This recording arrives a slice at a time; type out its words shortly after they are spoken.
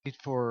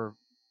For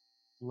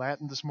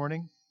Latin this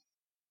morning.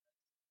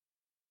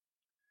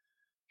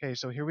 Okay,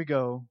 so here we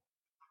go.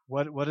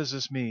 What does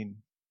this mean?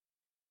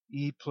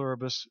 E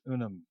pluribus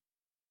unum.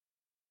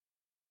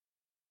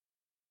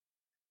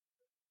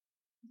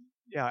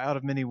 Yeah, out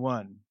of many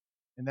one.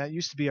 And that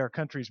used to be our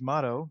country's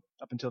motto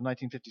up until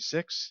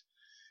 1956.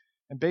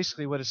 And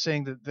basically what it's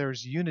saying that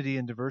there's unity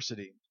in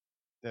diversity.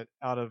 That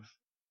out of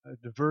a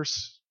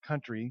diverse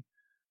country,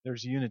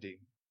 there's unity.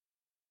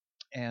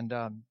 And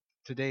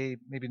today,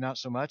 maybe not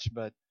so much,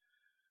 but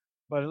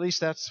at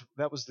least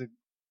that was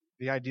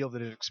the ideal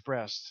that it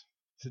expressed.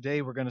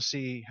 Today we're going to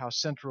see how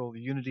central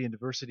unity and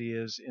diversity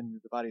is in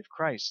the body of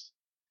Christ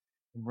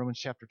in Romans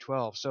chapter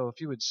 12. So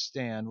if you would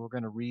stand, we're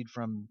going to read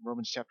from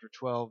Romans chapter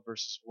 12,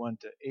 verses 1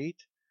 to 8,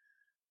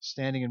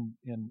 standing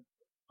in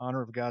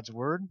honor of God's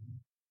word.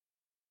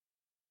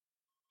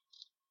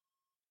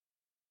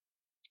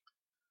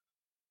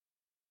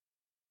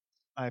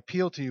 I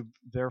appeal to you,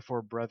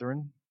 therefore,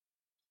 brethren,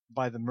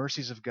 by the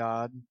mercies of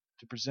God,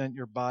 to present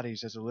your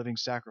bodies as a living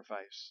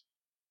sacrifice,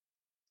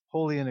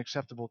 holy and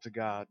acceptable to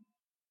God,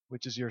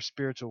 which is your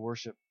spiritual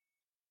worship.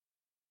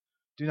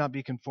 Do not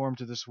be conformed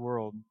to this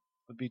world,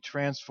 but be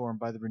transformed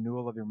by the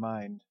renewal of your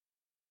mind,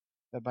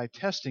 that by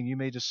testing you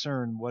may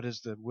discern what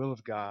is the will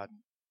of God,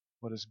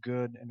 what is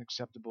good and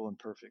acceptable and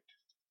perfect.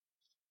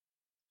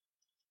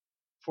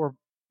 For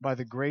by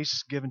the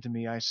grace given to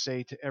me, I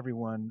say to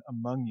everyone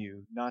among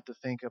you not to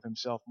think of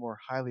himself more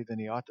highly than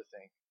he ought to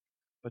think,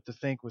 but to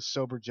think with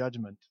sober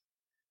judgment,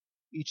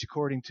 each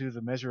according to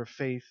the measure of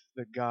faith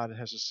that God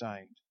has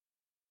assigned.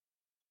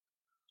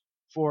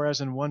 For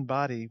as in one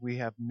body we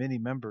have many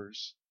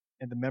members,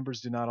 and the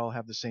members do not all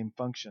have the same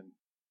function,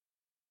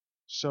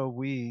 so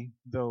we,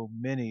 though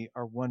many,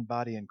 are one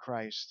body in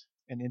Christ,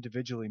 and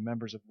individually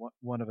members of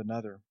one of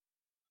another.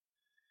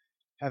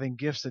 Having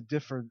gifts that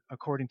differ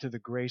according to the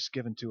grace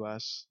given to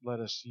us, let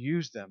us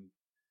use them.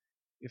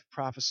 If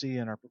prophecy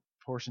in our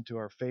proportion to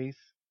our faith,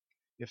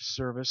 if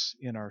service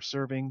in our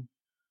serving,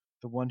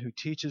 the one who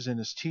teaches in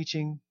his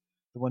teaching,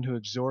 the one who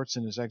exhorts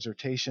in his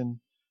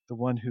exhortation, the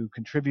one who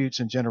contributes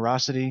in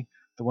generosity,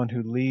 the one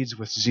who leads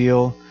with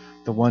zeal,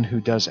 the one who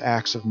does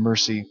acts of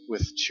mercy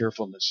with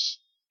cheerfulness.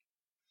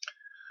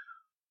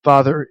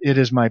 Father, it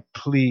is my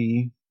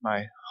plea,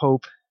 my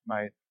hope,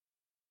 my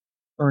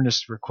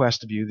earnest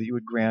request of you that you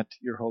would grant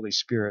your Holy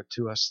Spirit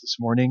to us this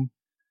morning,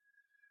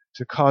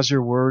 to cause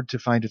your word to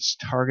find its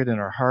target in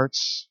our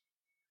hearts.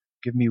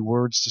 Give me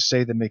words to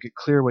say that make it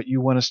clear what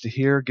you want us to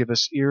hear. Give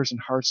us ears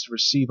and hearts to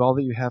receive all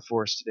that you have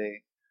for us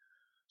today,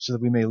 so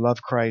that we may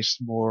love Christ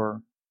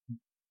more,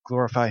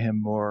 glorify him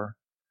more,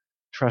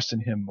 trust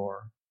in him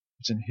more.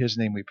 It's in his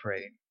name we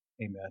pray.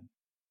 Amen.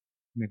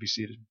 You may be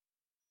seated.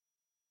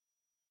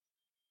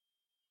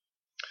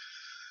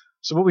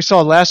 So what we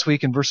saw last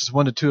week in verses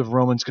 1 to 2 of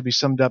Romans could be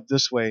summed up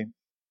this way.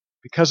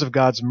 Because of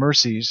God's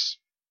mercies,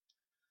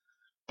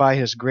 by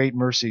his great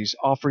mercies,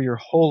 offer your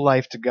whole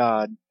life to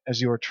God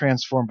as you are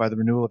transformed by the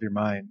renewal of your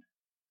mind.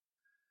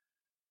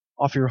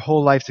 Offer your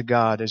whole life to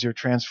God as you're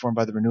transformed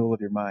by the renewal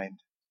of your mind.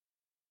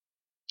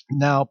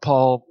 Now,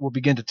 Paul will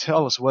begin to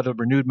tell us what a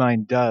renewed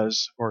mind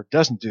does or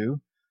doesn't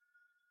do.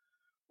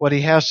 What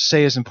he has to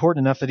say is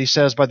important enough that he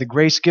says, by the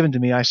grace given to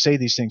me, I say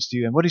these things to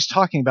you. And what he's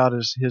talking about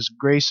is his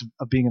grace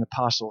of being an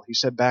apostle. He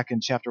said back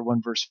in chapter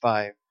 1, verse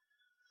 5,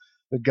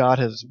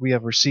 that we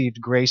have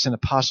received grace and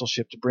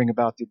apostleship to bring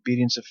about the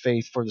obedience of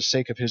faith for the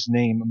sake of his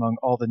name among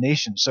all the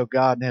nations. So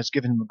God has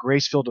given him a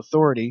grace-filled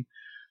authority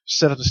to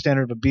set up the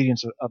standard of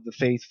obedience of the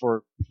faith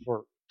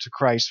to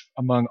Christ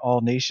among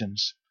all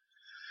nations.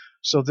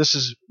 So this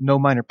is no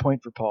minor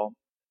point for Paul.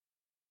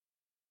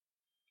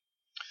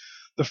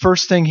 The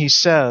first thing he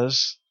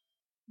says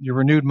your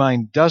renewed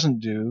mind doesn't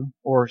do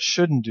or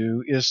shouldn't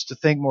do is to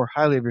think more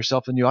highly of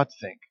yourself than you ought to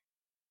think.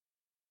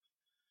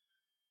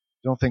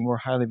 Don't think more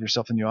highly of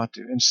yourself than you ought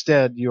to.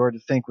 Instead, you are to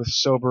think with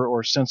sober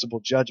or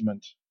sensible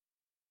judgment.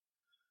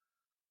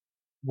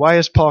 Why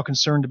is Paul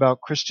concerned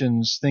about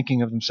Christians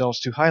thinking of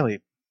themselves too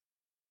highly?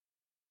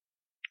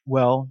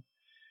 Well,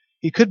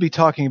 he could be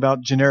talking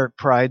about generic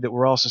pride that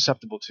we're all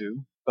susceptible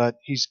to, but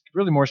he's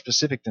really more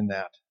specific than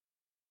that.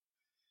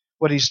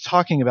 What he's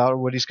talking about, or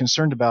what he's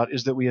concerned about,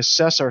 is that we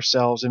assess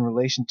ourselves in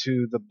relation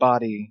to the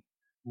body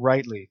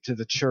rightly, to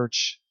the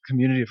church,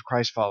 community of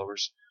Christ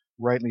followers,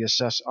 rightly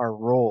assess our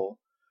role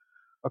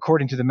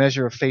according to the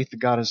measure of faith that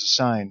God has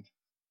assigned.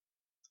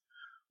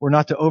 We're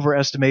not to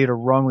overestimate or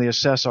wrongly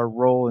assess our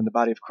role in the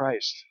body of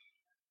Christ.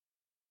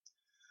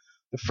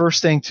 The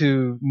first thing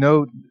to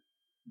note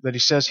that he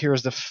says here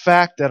is the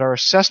fact that our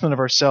assessment of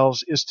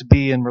ourselves is to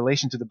be in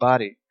relation to the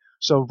body.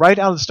 So right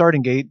out of the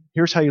starting gate,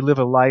 here's how you live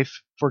a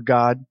life for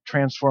God,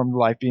 transformed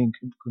life, being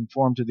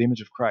conformed to the image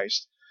of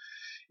Christ,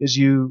 is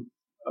you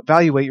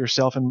evaluate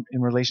yourself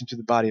in relation to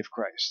the body of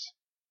Christ,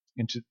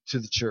 to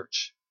the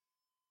church.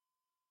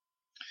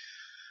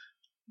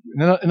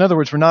 In other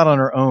words, we're not on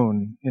our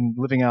own in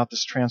living out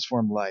this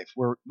transformed life.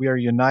 We are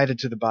united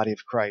to the body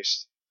of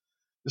Christ.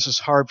 This is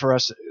hard for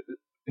us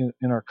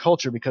in our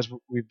culture because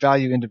we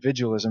value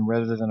individualism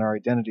rather than our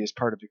identity as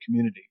part of the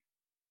community.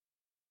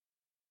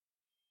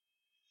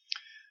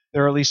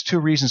 There are at least two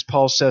reasons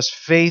Paul says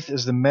faith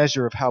is the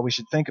measure of how we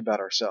should think about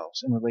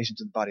ourselves in relation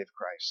to the body of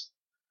Christ.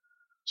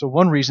 So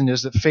one reason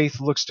is that faith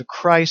looks to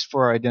Christ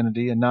for our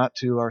identity and not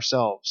to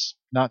ourselves,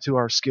 not to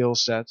our skill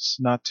sets,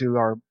 not to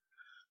our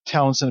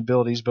talents and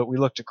abilities, but we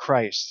look to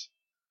Christ.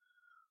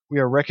 We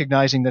are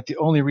recognizing that the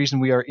only reason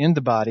we are in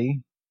the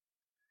body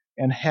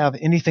and have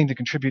anything to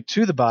contribute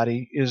to the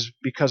body is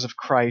because of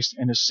Christ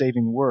and his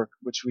saving work,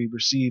 which we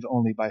receive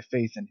only by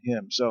faith in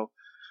him. So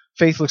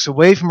faith looks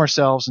away from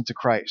ourselves and to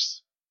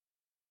Christ.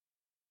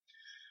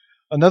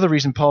 Another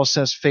reason Paul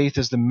says faith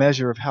is the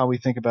measure of how we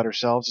think about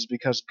ourselves is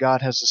because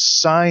God has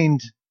assigned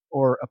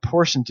or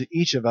apportioned to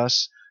each of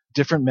us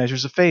different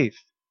measures of faith.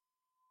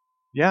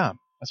 Yeah,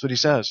 that's what he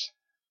says.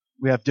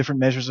 We have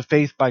different measures of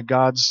faith by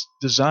God's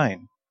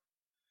design.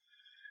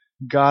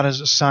 God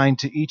has assigned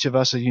to each of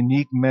us a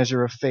unique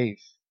measure of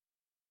faith.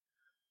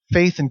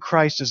 Faith in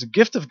Christ is a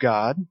gift of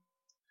God,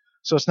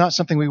 so it's not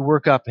something we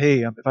work up. Hey,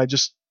 if I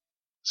just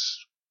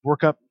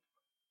work up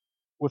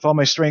with all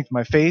my strength,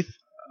 my faith,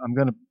 I'm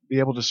going to be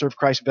able to serve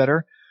Christ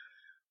better.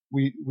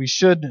 We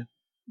should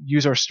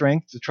use our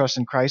strength to trust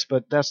in Christ,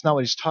 but that's not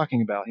what he's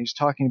talking about. He's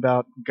talking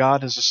about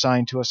God has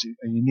assigned to us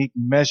a unique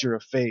measure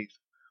of faith.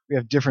 We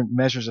have different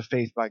measures of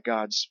faith by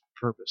God's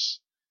purpose.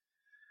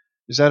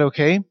 Is that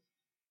okay?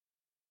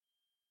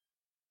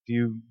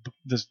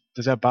 Does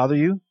that bother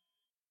you?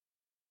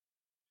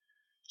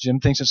 Jim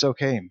thinks it's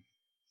okay.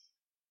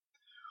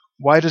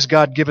 Why does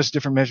God give us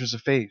different measures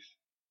of faith?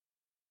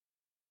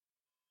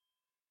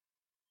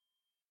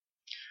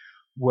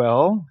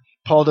 Well,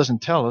 Paul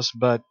doesn't tell us,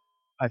 but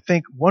I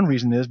think one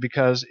reason is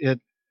because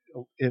it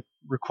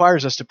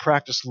requires us to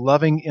practice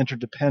loving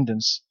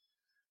interdependence,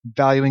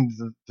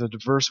 valuing the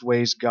diverse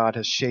ways God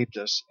has shaped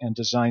us and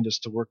designed us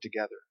to work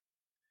together.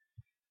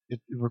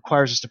 It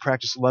requires us to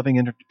practice loving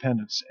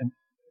interdependence and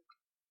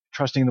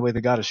trusting in the way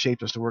that God has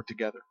shaped us to work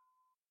together.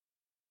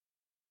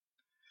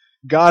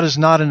 God is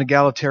not an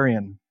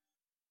egalitarian.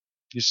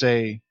 You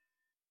say,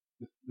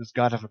 does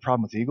God have a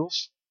problem with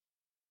eagles?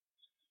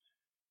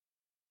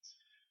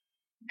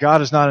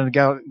 God is not an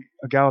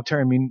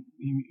egalitarian. I mean,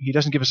 he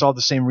doesn't give us all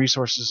the same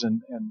resources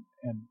and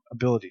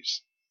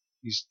abilities.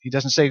 He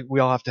doesn't say we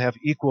all have to have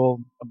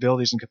equal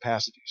abilities and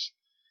capacities.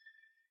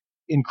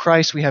 In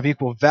Christ, we have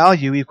equal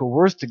value, equal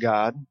worth to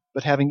God,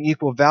 but having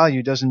equal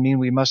value doesn't mean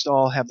we must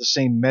all have the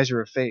same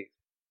measure of faith.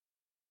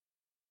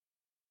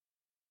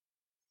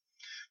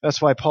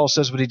 That's why Paul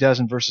says what he does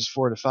in verses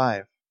 4 to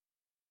 5.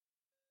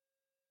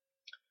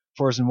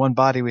 For as in one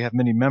body we have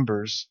many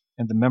members,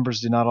 and the members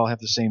do not all have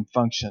the same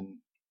function,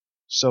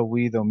 so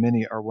we, though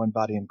many, are one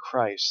body in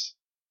Christ.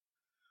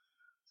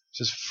 It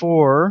says,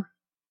 for,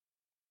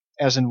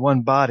 as in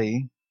one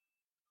body,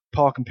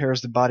 Paul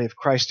compares the body of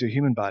Christ to a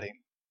human body.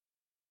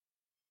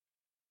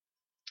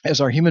 In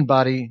our human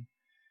body,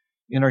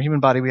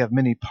 we have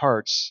many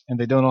parts, and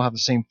they don't all have the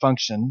same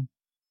function.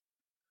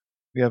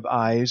 We have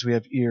eyes, we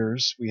have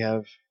ears, we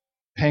have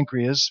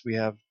pancreas, we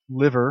have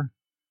liver,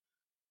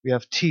 we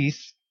have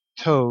teeth,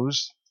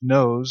 toes,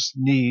 nose,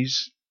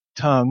 knees,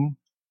 tongue,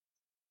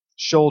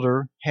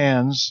 shoulder,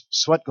 hands,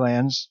 sweat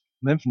glands,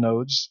 lymph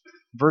nodes,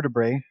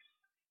 vertebrae. I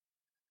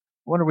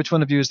wonder which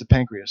one of you is the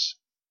pancreas.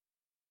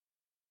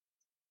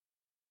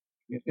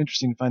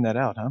 Interesting to find that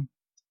out, huh?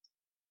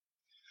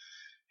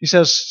 He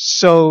says,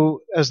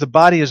 so as the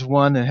body is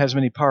one and has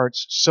many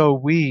parts, so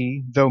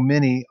we, though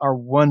many, are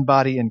one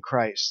body in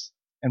Christ,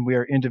 and we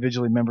are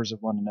individually members of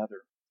one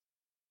another.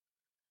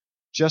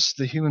 Just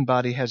the human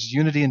body has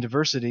unity and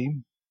diversity,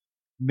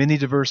 many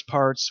diverse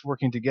parts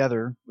working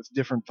together with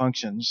different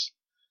functions.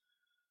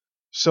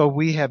 So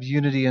we have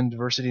unity and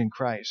diversity in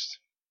Christ.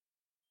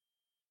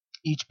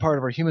 Each part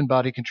of our human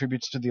body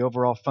contributes to the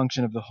overall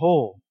function of the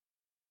whole.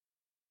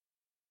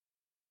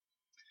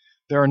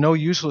 There are no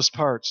useless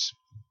parts.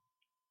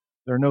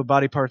 There are no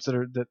body parts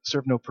that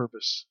serve no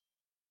purpose.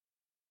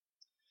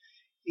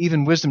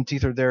 Even wisdom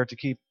teeth are there to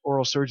keep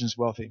oral surgeons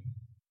wealthy.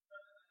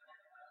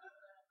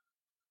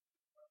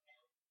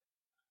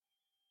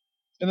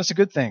 And that's a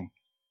good thing.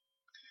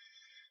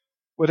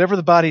 Whatever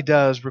the body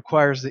does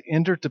requires the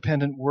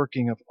interdependent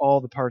working of all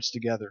the parts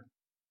together.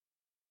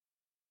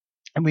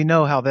 And we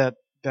know how that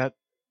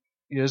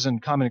is in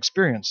common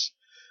experience.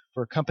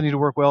 For a company to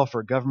work well, for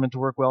a government to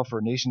work well, for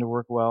a nation to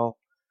work well,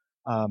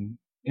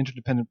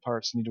 interdependent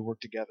parts need to work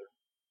together.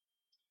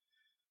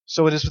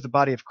 So it is with the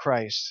body of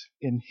Christ.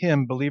 In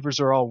him, believers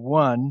are all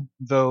one,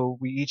 though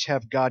we each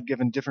have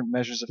God-given different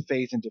measures of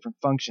faith and different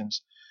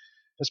functions.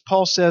 As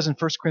Paul says in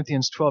 1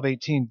 Corinthians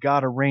 12:18,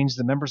 God arranged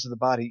the members of the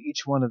body,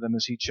 each one of them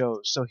as he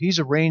chose. So he's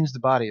arranged the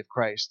body of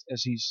Christ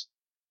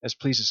as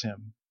pleases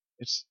him.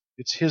 It's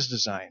his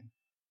design.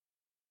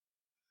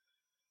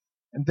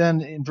 And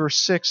then in verse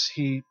 6,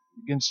 he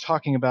begins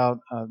talking about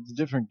the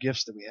different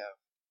gifts that we have.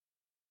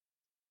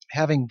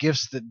 Having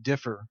gifts that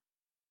differ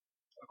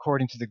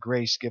according to the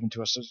grace given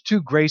to us. So there's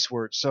two grace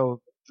words.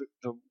 So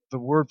the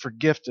word for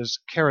gift is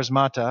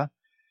charismata,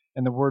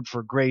 and the word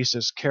for grace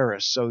is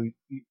charis. So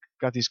you've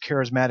got these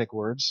charismatic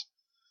words.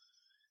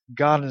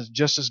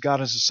 Just as God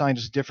has assigned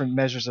us different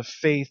measures of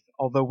faith,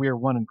 although we are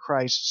one in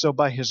Christ, so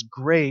by his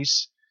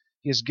grace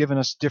He has given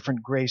us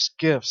different grace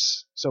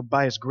gifts. So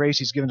by His grace,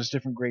 He's given us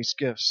different grace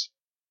gifts.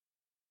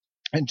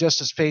 And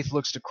just as faith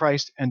looks to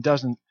Christ and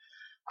doesn't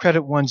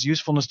credit one's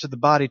usefulness to the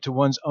body to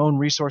one's own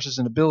resources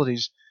and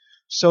abilities,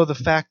 so the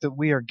fact that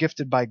we are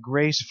gifted by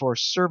grace for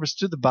service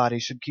to the body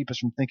should keep us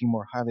from thinking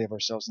more highly of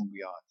ourselves than we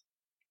ought.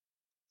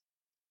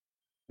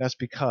 That's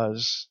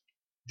because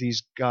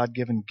these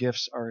God-given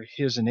gifts are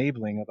His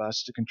enabling of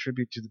us to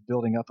contribute to the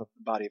building up of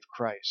the body of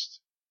Christ.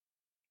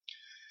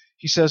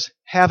 He says,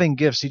 having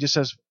gifts. He just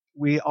says,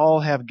 we all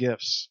have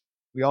gifts.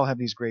 We all have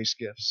these grace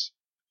gifts.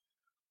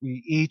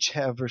 We each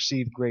have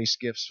received grace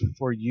gifts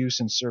for use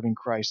in serving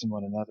Christ and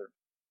one another.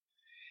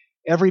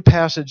 Every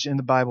passage in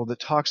the Bible that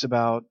talks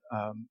about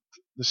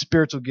the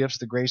spiritual gifts,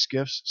 the grace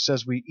gifts,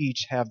 says we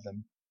each have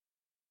them.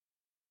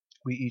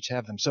 We each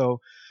have them. So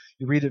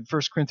you read it in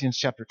 1 Corinthians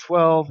chapter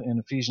 12, in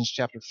Ephesians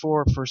chapter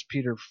 4, 1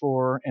 Peter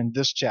 4, and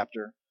this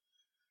chapter.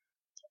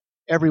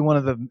 Every one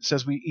of them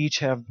says we each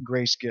have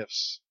grace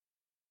gifts.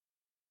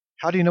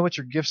 How do you know what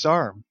your gifts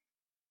are?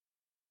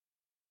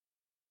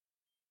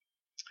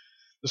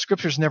 The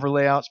scriptures never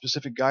lay out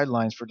specific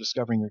guidelines for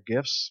discovering your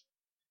gifts,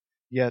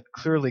 yet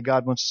clearly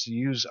God wants us to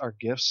use our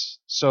gifts,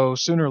 so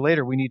sooner or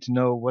later we need to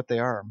know what they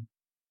are.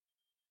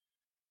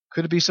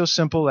 Could it be so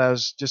simple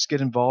as just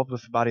get involved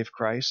with the body of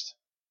Christ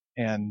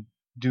and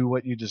do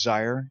what you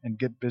desire and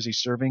get busy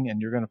serving,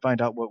 and you're going to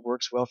find out what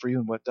works well for you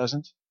and what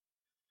doesn't?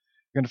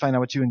 You're going to find out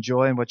what you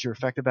enjoy and what you're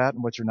effective at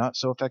and what you're not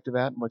so effective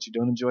at and what you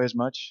don't enjoy as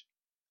much?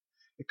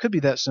 It could be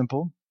that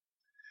simple.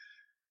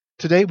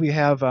 Today we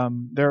have,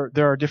 there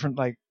are different,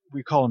 like,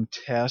 we call them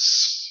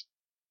tests.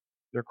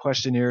 They're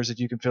questionnaires that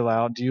you can fill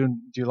out. Do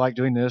you like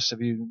doing this?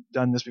 Have you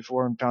done this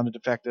before and found it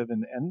effective?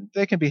 And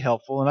they can be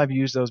helpful, and I've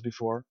used those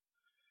before.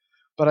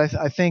 But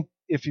I think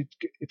if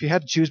you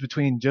had to choose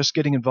between just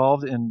getting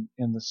involved in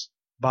the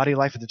body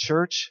life of the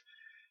church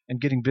and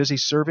getting busy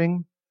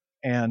serving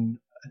and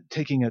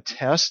taking a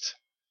test,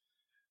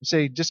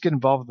 say just get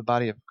involved with the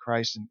body of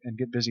Christ and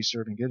get busy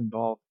serving, get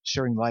involved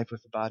sharing life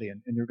with the body,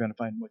 and you're going to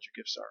find what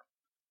your gifts are,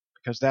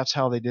 because that's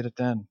how they did it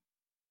then.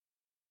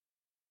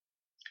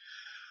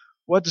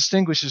 What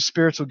distinguishes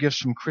spiritual gifts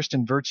from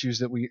Christian virtues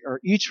that we are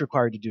each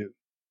required to do?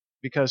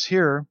 Because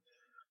here,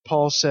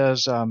 Paul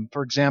says,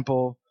 for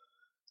example,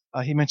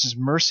 he mentions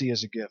mercy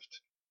as a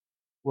gift.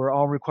 We're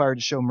all required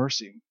to show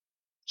mercy.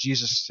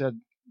 Jesus said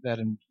that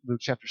in Luke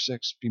chapter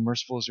 6, be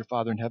merciful as your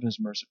Father in heaven is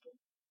merciful.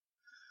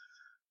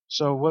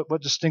 So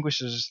what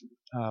distinguishes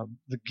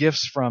the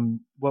gifts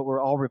from what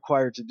we're all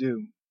required to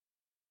do?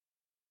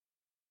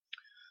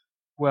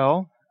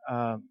 Well,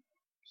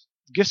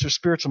 gifts are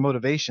spiritual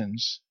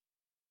motivations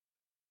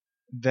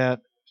that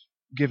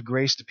give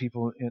grace to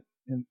people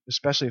in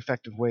especially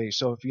effective ways.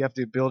 So if you have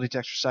the ability to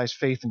exercise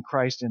faith in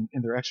Christ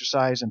in their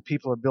exercise, and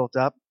people are built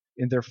up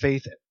in their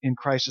faith in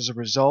Christ as a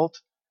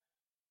result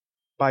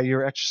by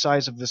your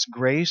exercise of this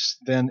grace,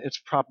 then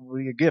it's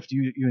probably a gift.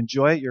 You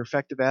enjoy it, you're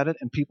effective at it,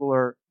 and people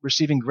are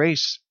receiving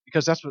grace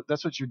because that's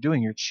what you're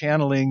doing. You're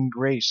channeling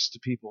grace to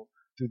people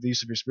through the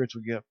use of your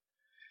spiritual gift.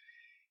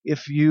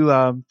 If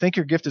you think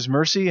your gift is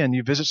mercy and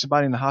you visit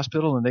somebody in the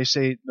hospital and they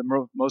say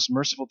the most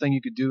merciful thing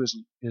you could do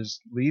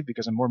is leave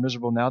because I'm more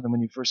miserable now than when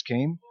you first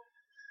came,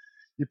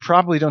 you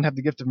probably don't have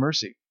the gift of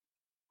mercy.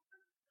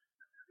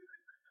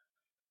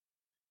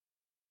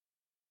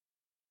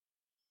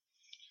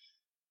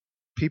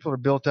 People are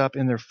built up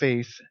in their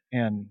faith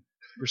and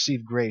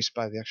receive grace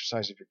by the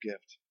exercise of your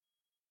gift.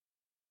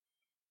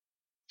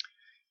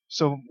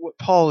 So what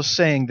Paul is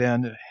saying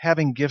then,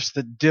 having gifts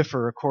that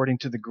differ according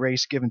to the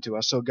grace given to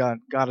us. So God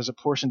has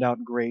apportioned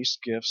out grace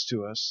gifts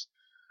to us.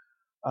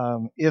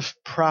 If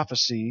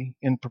prophecy,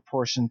 in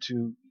proportion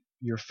to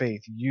your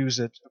faith, use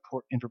it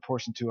in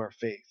proportion to our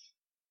faith.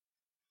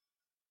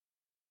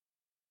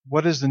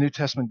 What is the New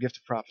Testament gift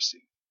of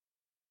prophecy?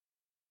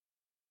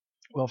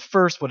 Well,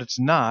 first, what it's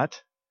not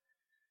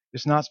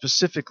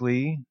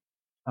specifically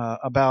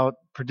about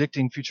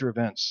predicting future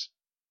events.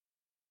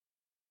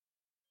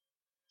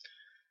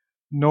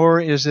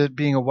 Nor is it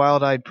being a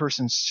wild-eyed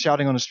person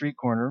shouting on a street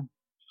corner,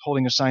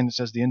 holding a sign that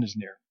says the end is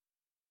near.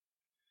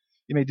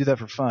 You may do that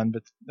for fun,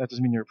 but that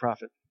doesn't mean you're a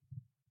prophet.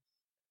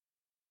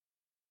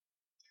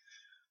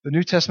 The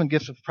New Testament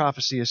gift of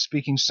prophecy is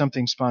speaking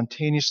something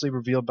spontaneously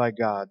revealed by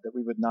God that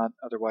we would not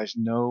otherwise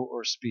know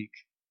or speak.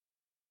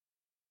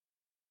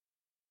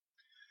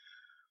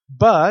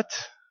 But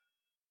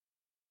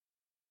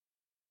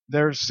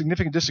there's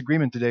significant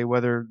disagreement today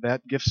whether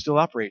that gift still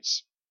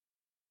operates.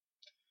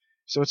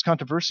 So it's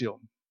controversial.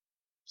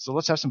 So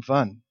let's have some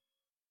fun.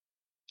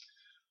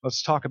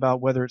 Let's talk about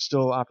whether it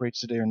still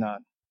operates today or not.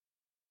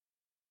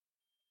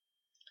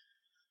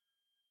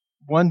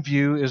 One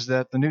view is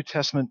that the New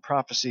Testament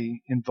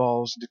prophecy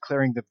involves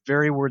declaring the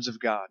very words of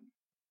God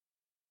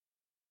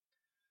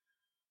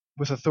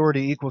with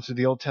authority equal to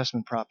the Old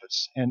Testament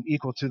prophets and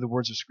equal to the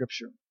words of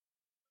Scripture.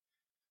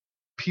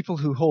 People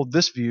who hold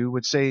this view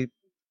would say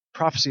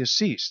prophecy has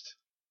ceased.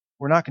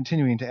 We're not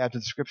continuing to add to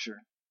the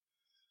Scripture.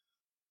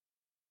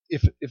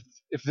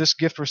 if this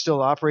gift were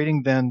still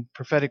operating, then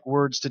prophetic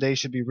words today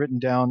should be written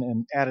down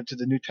and added to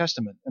the New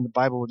Testament, and the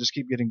Bible will just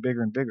keep getting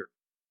bigger and bigger.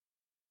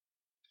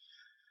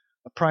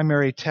 A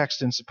primary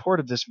text in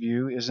support of this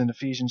view is in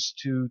Ephesians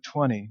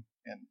 2:20,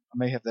 and I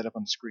may have that up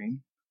on the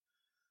screen.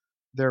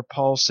 There,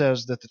 Paul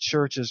says that the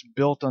church is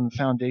built on the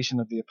foundation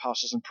of the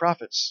apostles and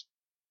prophets,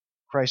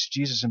 Christ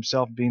Jesus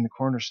himself being the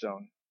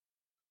cornerstone.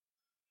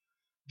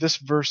 This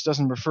verse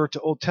doesn't refer to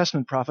Old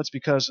Testament prophets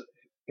because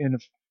in a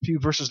few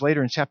verses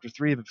later in chapter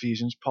 3 of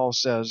Ephesians, Paul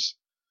says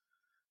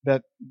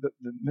that the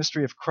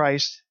mystery of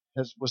Christ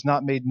was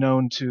not made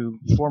known to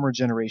former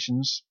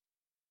generations,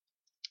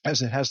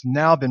 as it has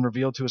now been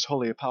revealed to his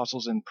holy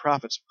apostles and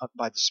prophets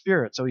by the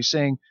Spirit. So he's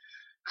saying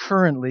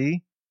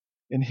currently,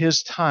 in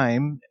his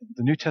time,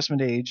 the New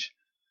Testament age,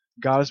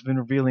 God has been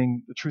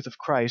revealing the truth of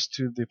Christ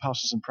to the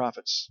apostles and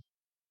prophets.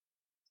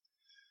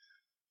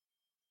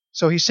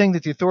 So he's saying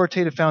that the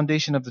authoritative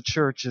foundation of the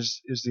church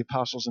is the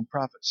apostles and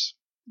prophets.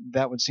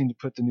 That would seem to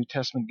put the New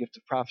Testament gift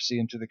of prophecy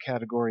into the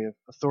category of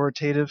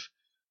authoritative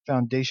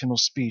foundational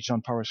speech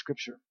on power of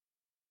Scripture.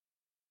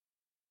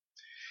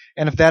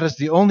 And if that is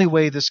the only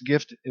way this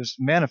gift is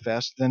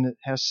manifest, then it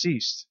has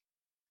ceased.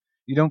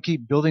 You don't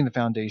keep building the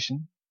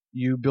foundation,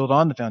 you build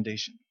on the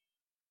foundation.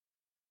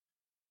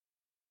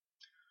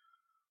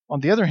 On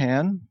the other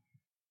hand,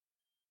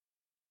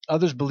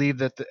 others believe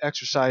that the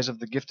exercise of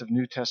the gift of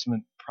New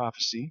Testament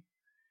prophecy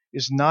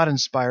is not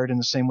inspired in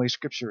the same way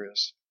Scripture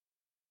is.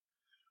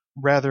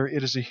 Rather,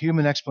 it is a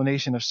human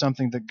explanation of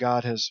something that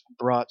God has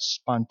brought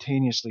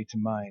spontaneously to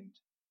mind.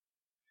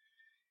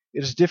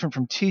 It is different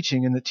from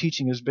teaching, and the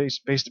teaching is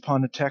based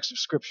upon the text of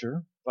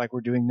Scripture, like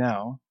we're doing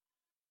now.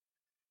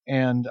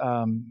 And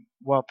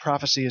while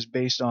prophecy is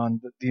based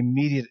on the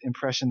immediate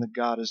impression that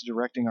God is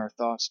directing our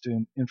thoughts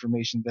to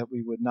information that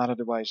we would not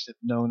otherwise have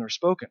known or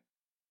spoken.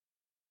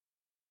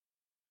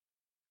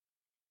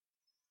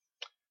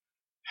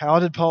 How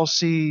did Paul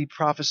see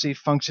prophecy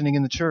functioning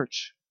in the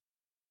church?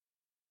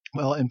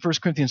 Well, in 1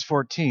 Corinthians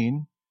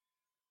 14,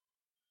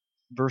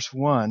 verse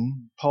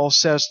 1, Paul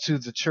says to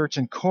the church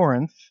in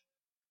Corinth,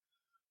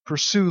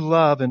 "Pursue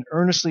love and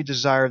earnestly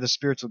desire the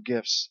spiritual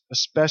gifts,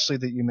 especially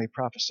that you may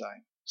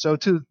prophesy." So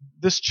to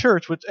this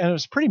church, and it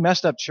was a pretty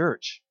messed up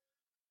church,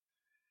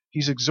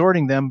 he's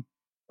exhorting them,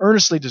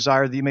 earnestly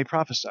desire that you may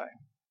prophesy.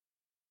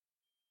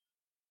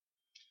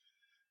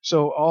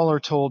 So all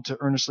are told to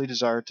earnestly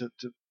desire to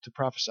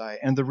prophesy.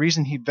 And the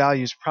reason he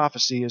values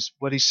prophecy is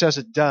what he says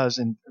it does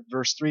in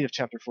verse 3 of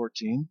chapter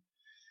 14,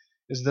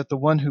 is that the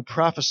one who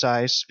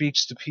prophesies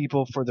speaks to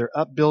people for their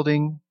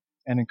upbuilding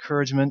and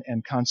encouragement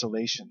and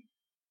consolation.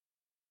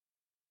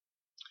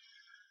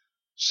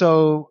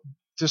 So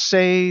to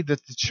say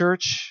that the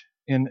church,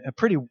 in a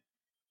pretty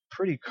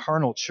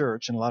carnal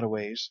church in a lot of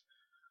ways,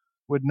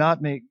 would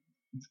not make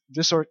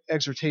this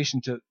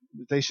exhortation that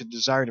they should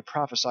desire to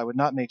prophesy would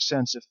not make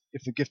sense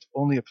if the gift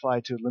only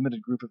applied to a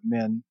limited group of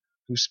men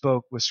who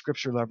spoke with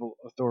scripture level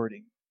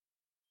authority.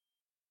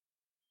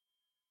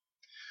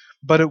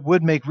 But it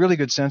would make really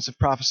good sense if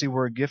prophecy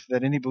were a gift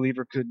that any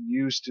believer could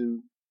use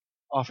to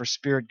offer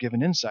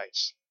Spirit-given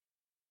insights,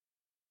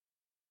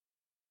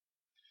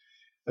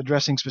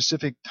 addressing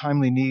specific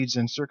timely needs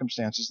and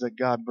circumstances that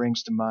God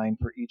brings to mind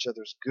for each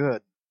other's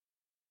good.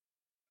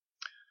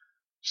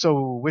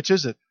 So which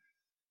is it?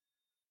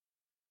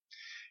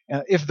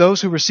 If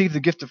those who receive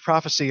the gift of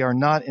prophecy are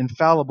not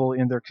infallible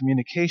in their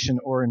communication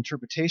or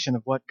interpretation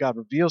of what God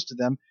reveals to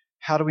them,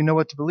 how do we know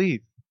what to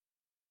believe?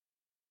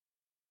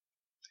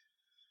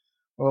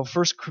 Well,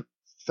 1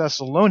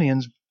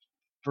 Thessalonians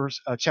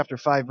chapter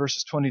 5,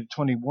 verses 20 to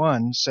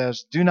 21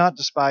 says, "Do not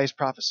despise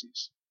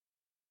prophecies."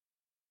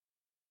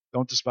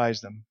 Don't despise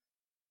them.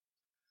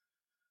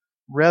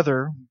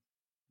 Rather,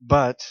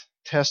 but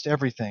test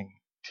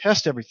everything.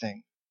 Test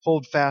everything.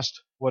 Hold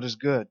fast what is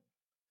good.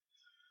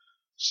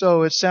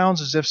 So it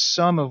sounds as if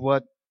some of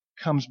what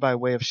comes by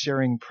way of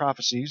sharing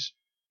prophecies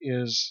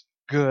is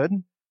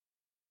good.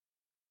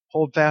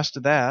 Hold fast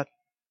to that.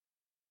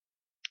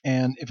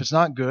 And if it's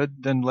not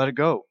good, then let it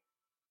go.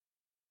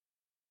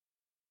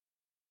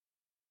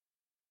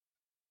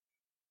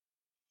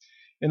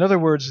 In other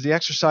words, the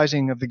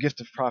exercising of the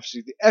gift of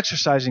prophecy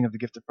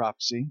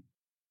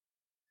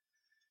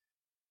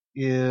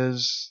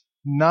is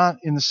not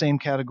in the same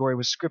category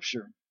with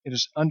Scripture. It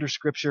is under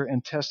Scripture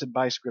and tested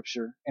by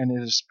Scripture, and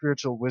it is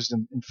spiritual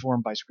wisdom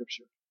informed by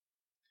Scripture.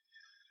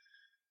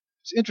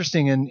 It's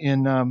interesting,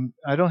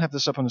 I don't have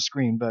this up on the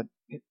screen, but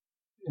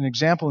an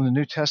example in the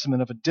New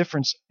Testament of a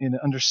difference in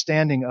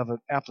understanding of an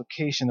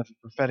application of a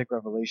prophetic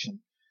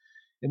revelation.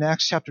 In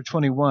Acts chapter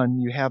 21,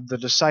 you have the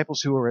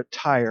disciples who are at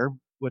Tyre,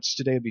 which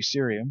today would be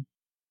Syria.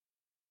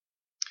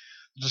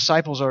 The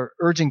disciples are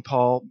urging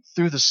Paul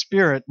through the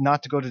Spirit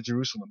not to go to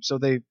Jerusalem. So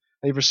they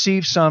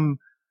receive some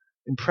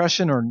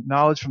impression or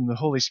knowledge from the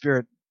Holy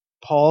Spirit.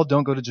 Paul,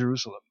 don't go to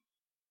Jerusalem.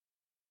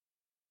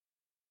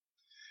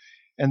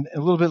 And a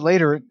little bit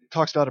later, it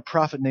talks about a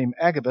prophet named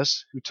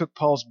Agabus who took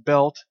Paul's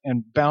belt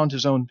and bound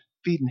his own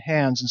feet and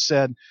hands and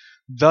said,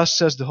 Thus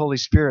says the Holy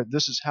Spirit,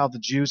 this is how the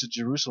Jews at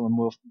Jerusalem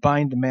will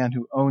bind the man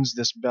who owns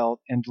this belt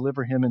and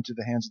deliver him into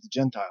the hands of the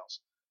Gentiles.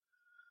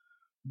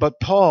 But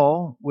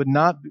Paul would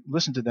not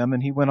listen to them,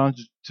 and he went on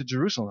to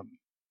Jerusalem.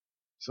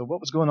 So what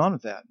was going on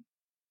with that?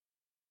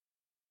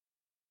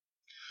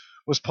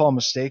 Was Paul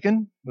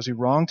mistaken? Was he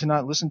wrong to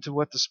not listen to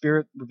what the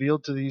Spirit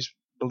revealed to these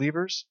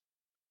believers?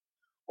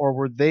 Or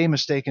were they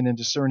mistaken in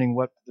discerning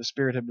what the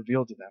Spirit had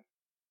revealed to them?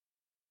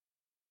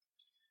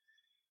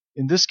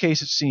 In this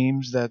case, it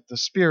seems that the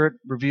Spirit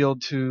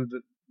revealed to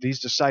these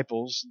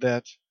disciples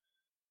that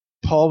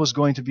Paul was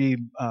going to be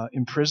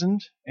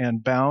imprisoned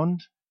and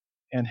bound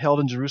and held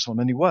in Jerusalem,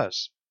 and he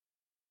was.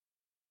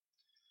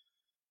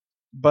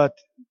 But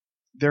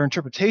their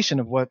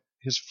interpretation of what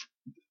his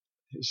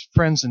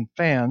friends and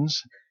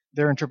fans,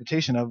 their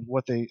interpretation of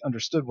what they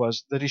understood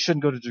was that he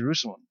shouldn't go to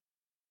Jerusalem.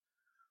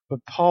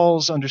 But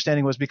Paul's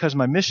understanding was, because of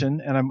my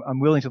mission and I'm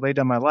willing to lay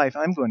down my life,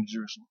 I'm going to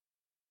Jerusalem.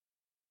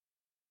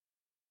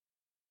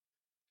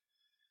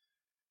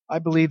 I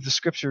believe the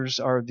Scriptures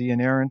are the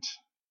inerrant,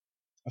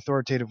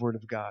 authoritative Word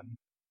of God.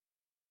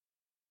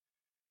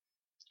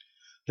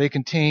 They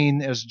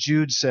contain, as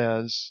Jude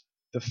says,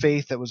 the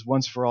faith that was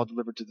once for all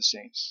delivered to the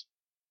saints.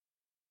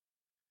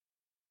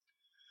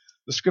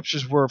 The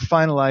Scriptures were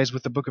finalized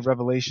with the book of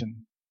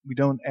Revelation. We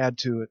don't add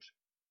to it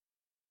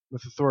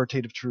with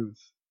authoritative truth.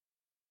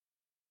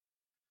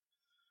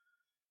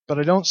 But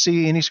I don't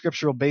see any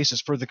scriptural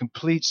basis for the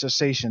complete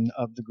cessation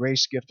of the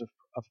grace gift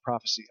of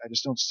prophecy. I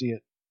just don't see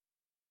it.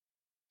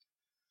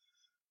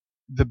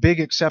 The big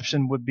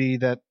exception would be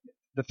that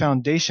the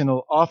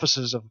foundational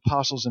offices of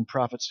apostles and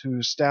prophets who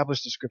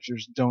established the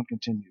Scriptures don't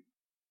continue.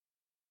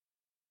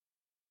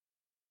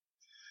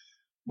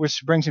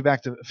 Which brings me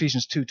back to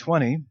Ephesians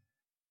 2:20,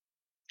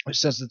 which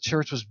says the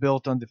church was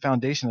built on the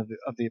foundation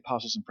of the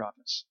apostles and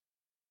prophets.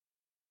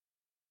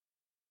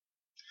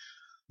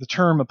 The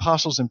term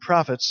apostles and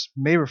prophets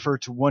may refer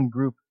to one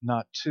group,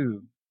 not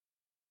two.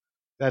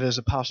 That is,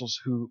 apostles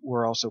who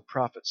were also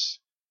prophets.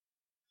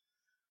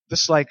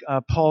 This is like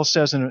Paul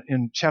says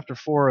in chapter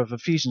 4 of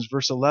Ephesians,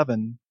 verse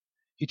 11.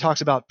 He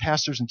talks about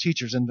pastors and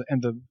teachers, and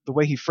the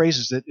way he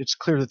phrases it, it's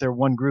clear that they're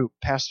one group,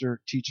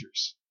 pastor,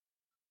 teachers.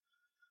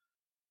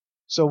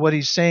 So what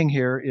he's saying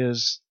here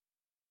is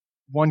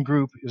one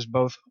group is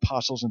both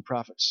apostles and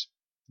prophets.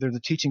 They're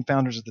the teaching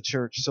founders of the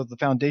church. So the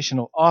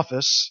foundational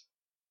office,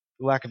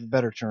 for lack of a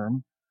better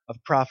term,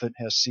 of prophet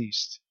has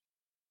ceased.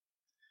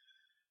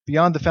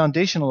 Beyond the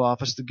foundational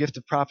office, the gift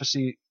of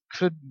prophecy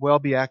could well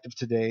be active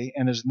today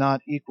and is not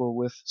equal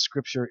with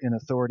Scripture in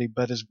authority,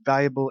 but is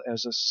valuable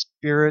as a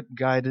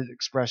Spirit-guided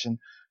expression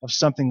of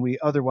something we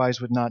otherwise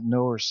would not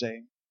know or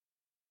say.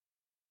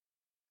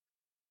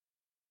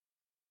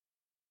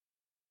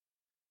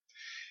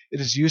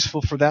 It is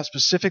useful for that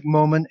specific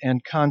moment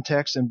and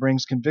context and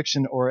brings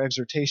conviction or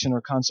exhortation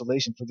or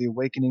consolation for the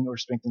awakening or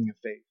strengthening of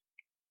faith.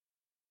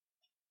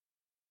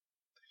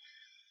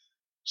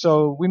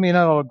 So we may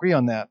not all agree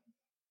on that.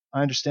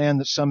 I understand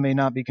that some may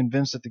not be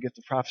convinced that the gift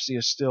of prophecy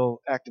is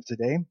still active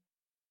today.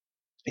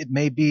 It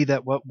may be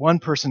that what one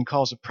person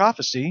calls a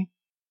prophecy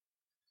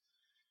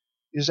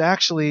is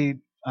actually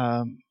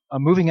a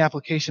moving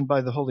application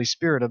by the Holy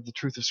Spirit of the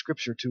truth of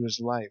Scripture to his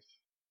life.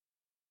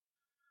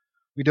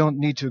 We don't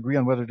need to agree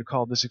on whether to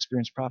call this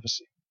experience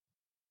prophecy.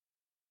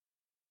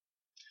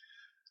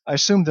 I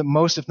assume that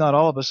most, if not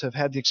all of us, have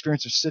had the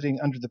experience of sitting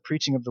under the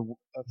preaching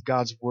of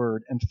God's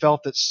Word and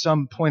felt that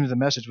some point of the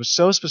message was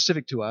so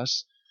specific to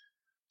us,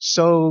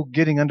 so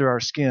getting under our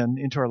skin,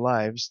 into our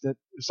lives, that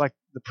it's like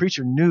the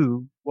preacher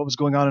knew what was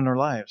going on in our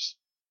lives.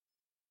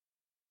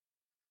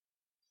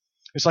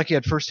 It's like he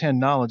had firsthand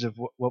knowledge of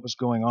what was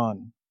going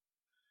on.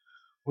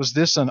 Was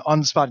this an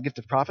on-the-spot gift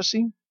of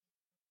prophecy?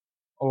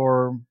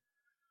 Or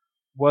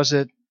was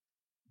it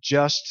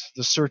just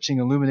the searching,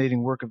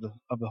 illuminating work of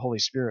the Holy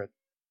Spirit?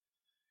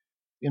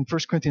 In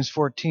 1 Corinthians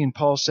 14,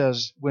 Paul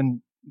says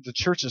when the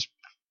church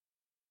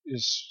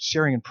is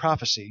sharing in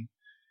prophecy,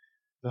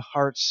 the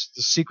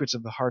secrets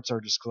of the hearts are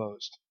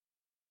disclosed.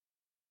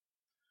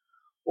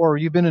 Or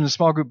you've been in a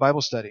small group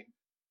Bible study,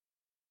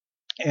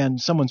 and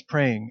someone's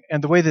praying,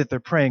 and the way that they're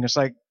praying, it's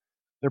like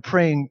they're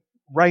praying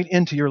right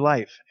into your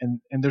life, and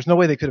there's no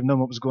way they could have known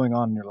what was going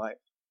on in your life.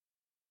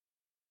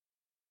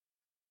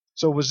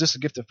 So was this a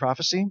gift of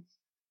prophecy,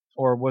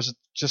 or was it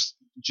just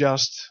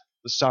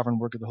the sovereign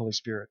work of the Holy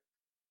Spirit?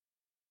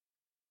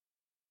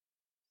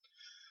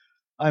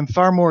 I'm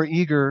far more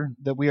eager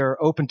that we are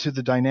open to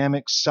the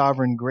dynamic,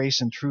 sovereign,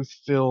 grace and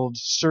truth-filled,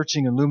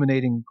 searching,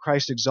 illuminating,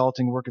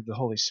 Christ-exalting work of the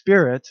Holy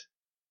Spirit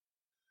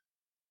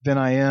than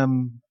I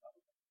am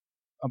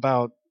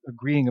about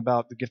agreeing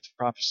about the gift of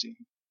prophecy.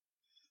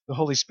 The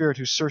Holy Spirit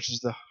who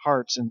searches the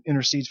hearts and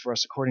intercedes for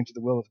us according to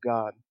the will of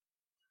God.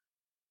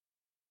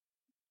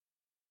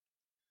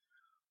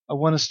 I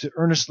want us to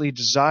earnestly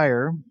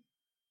desire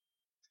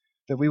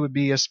that we would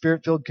be a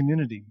Spirit-filled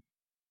community,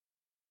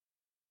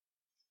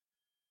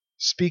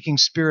 speaking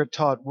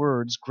Spirit-taught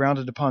words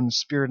grounded upon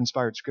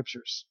Spirit-inspired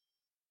Scriptures.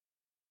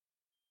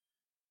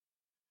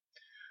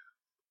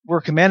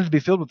 We're commanded to be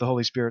filled with the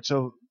Holy Spirit,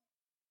 so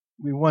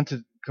we want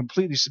to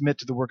completely submit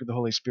to the work of the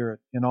Holy Spirit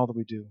in all that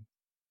we do.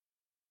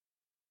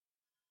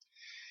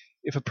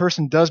 If a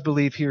person does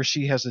believe he or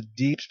she has a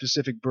deep,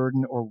 specific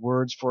burden or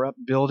words for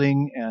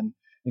upbuilding and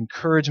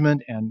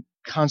encouragement and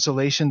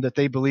consolation that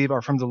they believe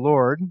are from the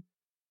Lord,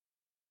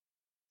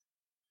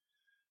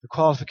 the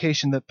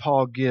qualification that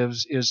Paul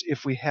gives is,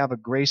 if we have a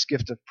grace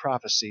gift of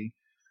prophecy,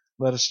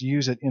 let us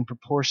use it in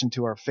proportion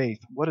to our faith.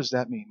 What does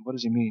that mean? What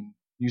does he mean,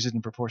 use it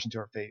in proportion to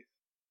our faith?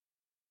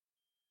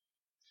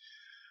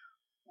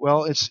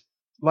 Well, it's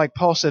like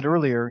Paul said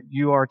earlier,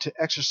 you are to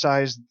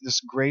exercise this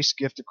grace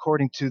gift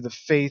according to the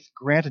faith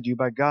granted you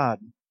by God.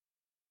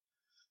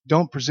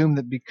 Don't presume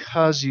that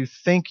because you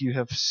think you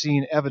have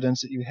seen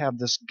evidence that you have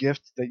this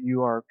gift, that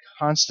you are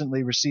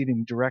constantly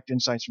receiving direct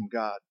insights from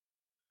God.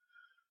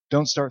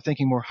 Don't start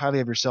thinking more highly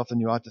of yourself than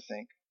you ought to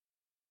think,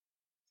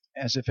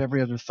 as if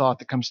every other thought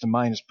that comes to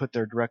mind is put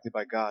there directly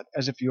by God,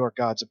 as if you are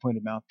God's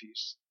appointed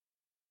mouthpiece.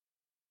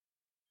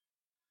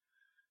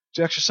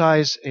 To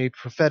exercise a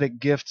prophetic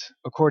gift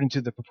according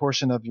to the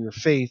proportion of your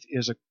faith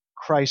is a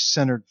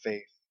Christ-centered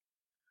faith.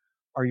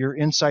 Are your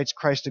insights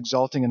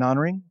Christ-exalting and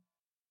honoring?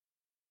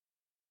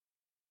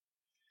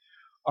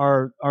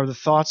 Are the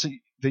thoughts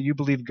that you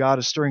believe God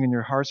is stirring in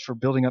your hearts for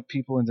building up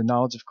people in the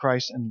knowledge of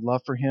Christ and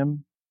love for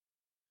Him?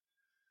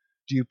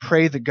 Do you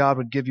pray that God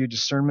would give you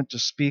discernment to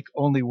speak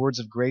only words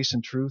of grace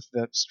and truth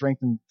that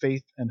strengthen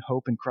faith and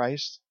hope in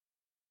Christ?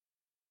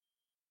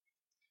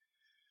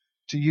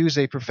 To use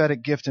a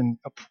prophetic gift in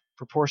a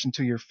proportion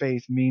to your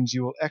faith means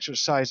you will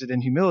exercise it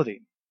in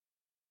humility.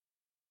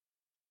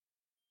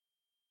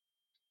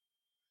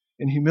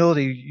 In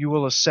humility, you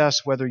will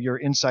assess whether your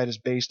insight is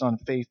based on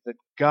faith that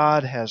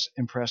God has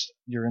impressed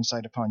your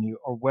insight upon you,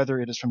 or whether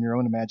it is from your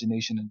own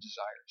imagination and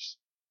desires.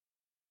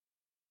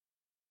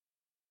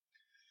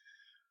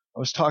 I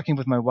was talking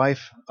with my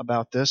wife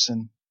about this,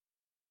 and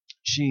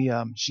she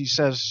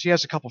says she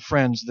has a couple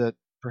friends that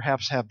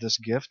perhaps have this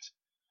gift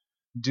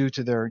due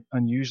to their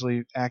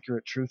unusually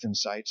accurate truth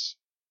insights.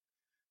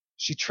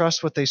 She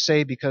trusts what they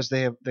say because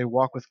they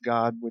walk with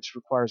God, which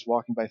requires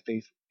walking by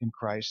faith in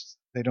Christ.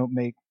 They don't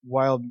make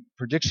wild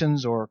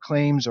predictions or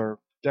claims or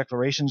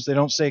declarations. They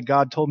don't say,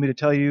 God told me to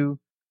tell you,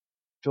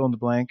 fill in the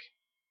blank.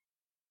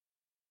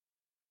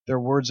 Their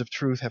words of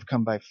truth have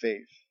come by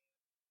faith.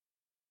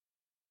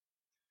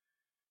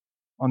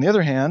 On the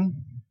other hand,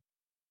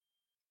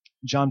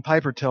 John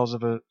Piper tells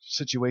of a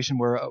situation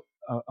where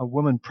a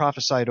woman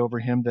prophesied over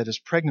him that his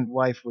pregnant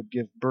wife would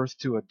give birth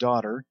to a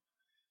daughter,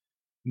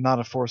 not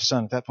a fourth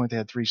son. At that point, they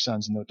had 3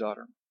 sons and no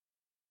daughter.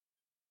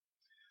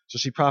 So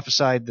she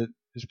prophesied that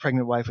his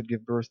pregnant wife would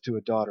give birth to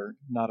a daughter,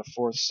 not a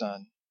fourth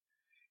son,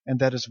 and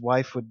that his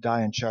wife would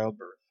die in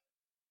childbirth.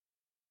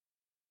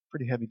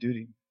 Pretty heavy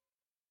duty.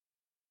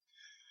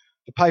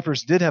 The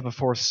Pipers did have a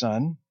fourth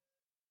son.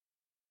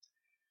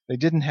 They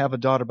didn't have a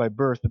daughter by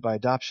birth, but by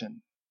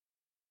adoption.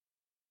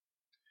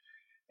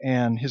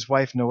 And his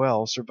wife,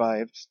 Noelle,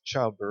 survived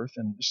childbirth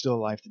and is still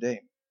alive today.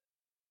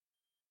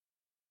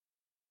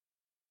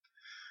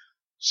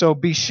 So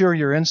be sure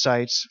your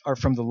insights are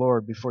from the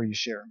Lord before you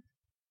share.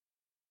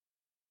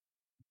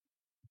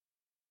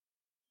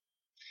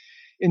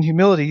 In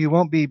humility, you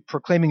won't be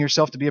proclaiming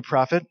yourself to be a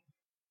prophet.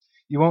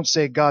 You won't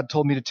say, God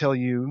told me to tell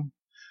you.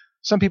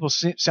 Some people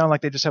sound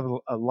like they just have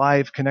a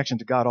live connection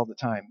to God all the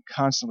time.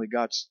 Constantly,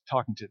 God's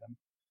talking to them.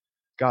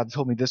 God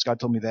told me this, God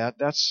told me that.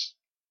 That's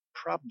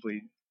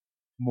probably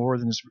more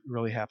than is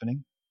really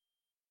happening.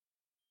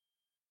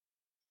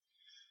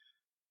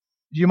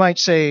 You might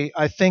say,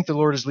 I think the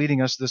Lord is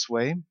leading us this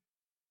way.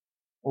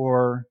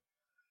 Or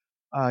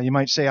you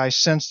might say, I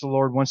sense the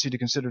Lord wants you to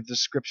consider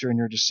this scripture in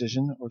your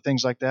decision, or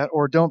things like that.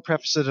 Or don't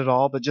preface it at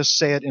all, but just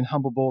say it in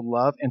humble, bold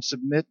love and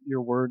submit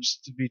your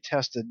words to be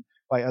tested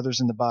by others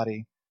in the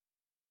body.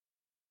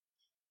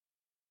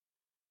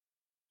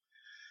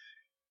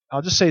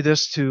 I'll just say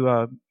this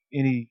to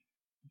any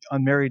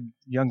unmarried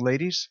young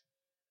ladies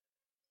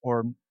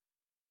or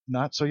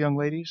not so young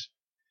ladies.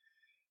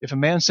 If a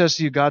man says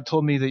to you, God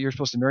told me that you're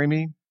supposed to marry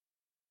me,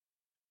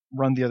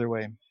 run the other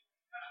way.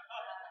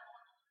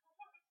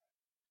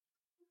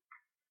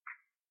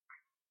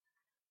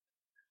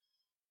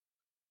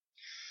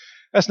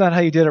 That's not how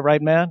you did it,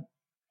 right, Matt?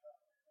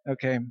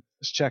 Okay,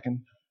 just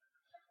checking.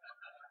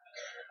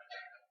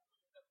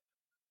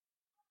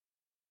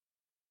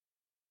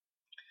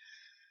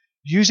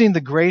 Using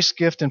the grace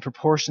gift in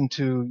proportion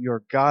to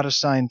your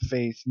God-assigned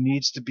faith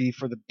needs to be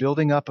for the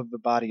building up of the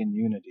body in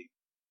unity.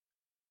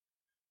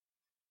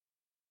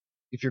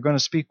 If you're going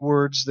to speak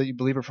words that you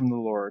believe are from the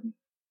Lord,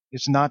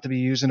 it's not to be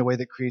used in a way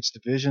that creates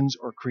divisions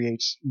or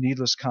creates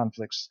needless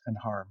conflicts and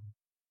harm.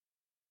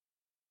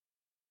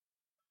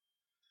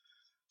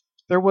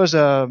 There was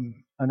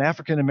an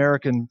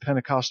African-American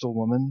Pentecostal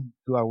woman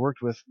who I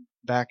worked with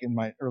back in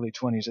my early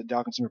 20s at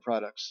Dow Consumer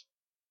Products.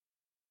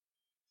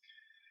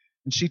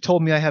 And she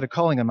told me I had a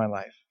calling on my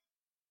life.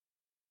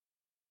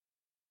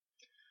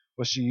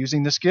 Was she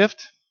using this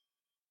gift?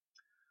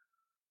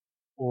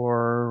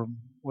 Or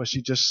was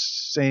she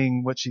just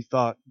saying what she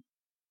thought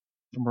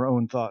from her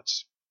own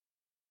thoughts?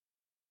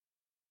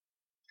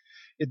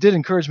 it did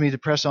encourage me to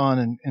press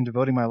on in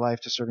devoting my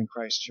life to serving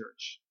Christ's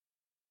church.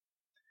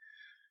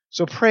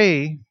 So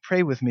pray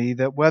with me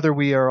that whether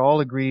we are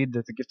all agreed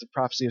that the gift of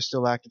prophecy is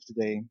still active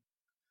today,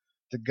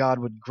 that God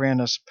would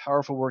grant us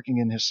powerful working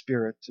in His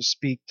Spirit to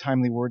speak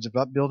timely words of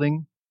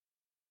upbuilding,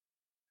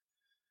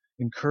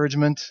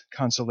 encouragement,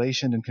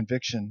 consolation, and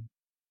conviction,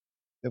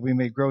 that we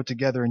may grow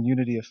together in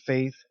unity of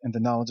faith and the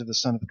knowledge of the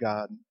Son of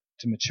God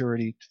to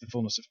maturity, to the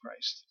fullness of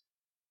Christ.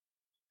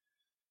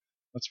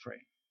 Let's pray.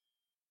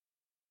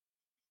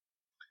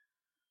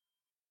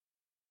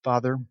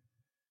 Father,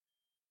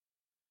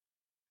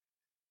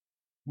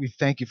 we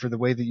thank you for the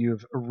way that you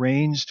have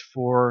arranged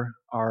for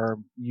our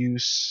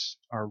use,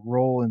 our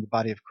role in the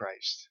body of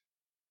Christ.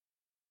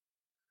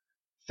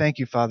 Thank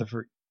you, Father,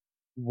 for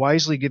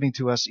wisely giving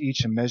to us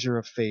each a measure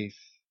of faith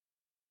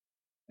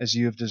as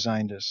you have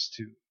designed us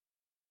to.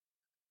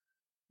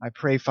 I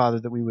pray, Father,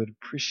 that we would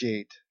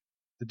appreciate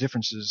the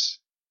differences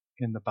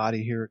in the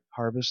body here at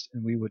Harvest,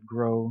 and we would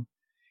grow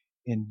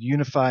in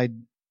unified,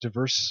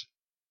 diverse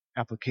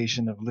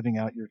application of living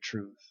out your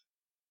truth.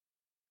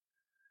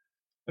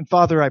 And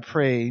Father, I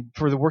pray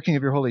for the working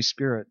of your Holy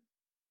Spirit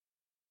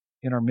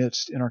in our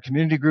midst, in our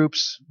community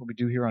groups, what we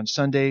do here on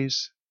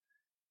Sundays,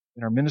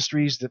 in our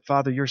ministries, that,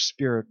 Father, your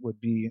Spirit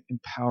would be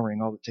empowering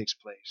all that takes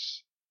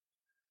place.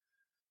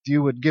 That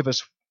you would give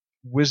us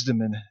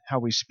wisdom in how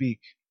we speak,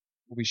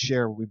 what we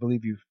share, what we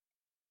believe you've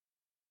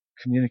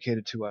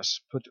communicated to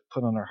us,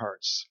 put on our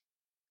hearts.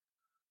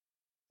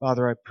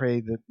 Father, I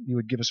pray that you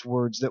would give us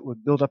words that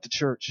would build up the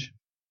church.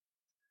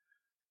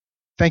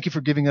 Thank you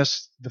for giving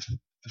us the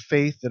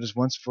faith that has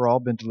once for all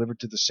been delivered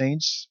to the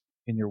saints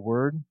in your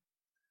word,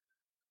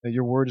 that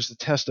your word is the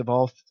test of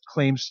all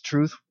claims to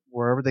truth,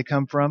 wherever they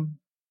come from.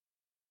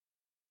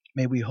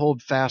 May we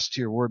hold fast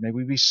to your word. May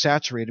we be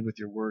saturated with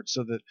your word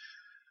so that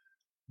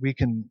we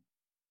can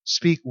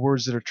speak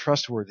words that are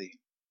trustworthy,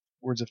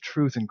 words of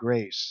truth and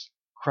grace,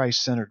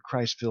 Christ-centered,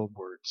 Christ-filled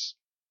words,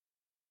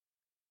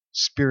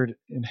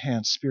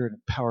 Spirit-enhanced,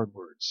 Spirit-empowered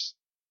words.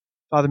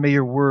 Father, may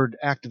your word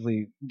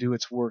actively do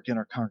its work in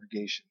our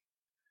congregation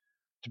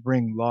to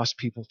bring lost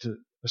people to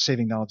a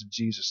saving knowledge of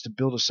Jesus, to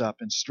build us up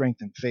in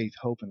strength and faith,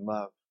 hope and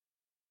love.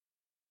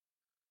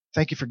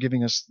 Thank you for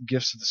giving us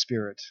gifts of the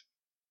Spirit.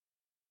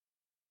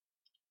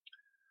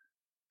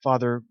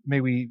 Father,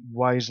 may we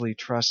wisely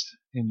trust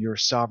in your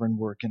sovereign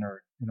work in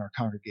our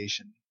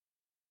congregation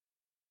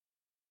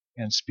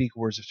and speak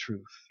words of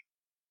truth.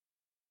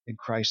 In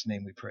Christ's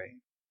name we pray.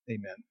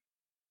 Amen.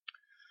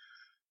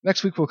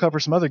 Next week we'll cover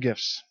some other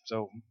gifts,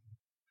 so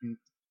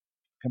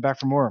come back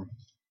for more.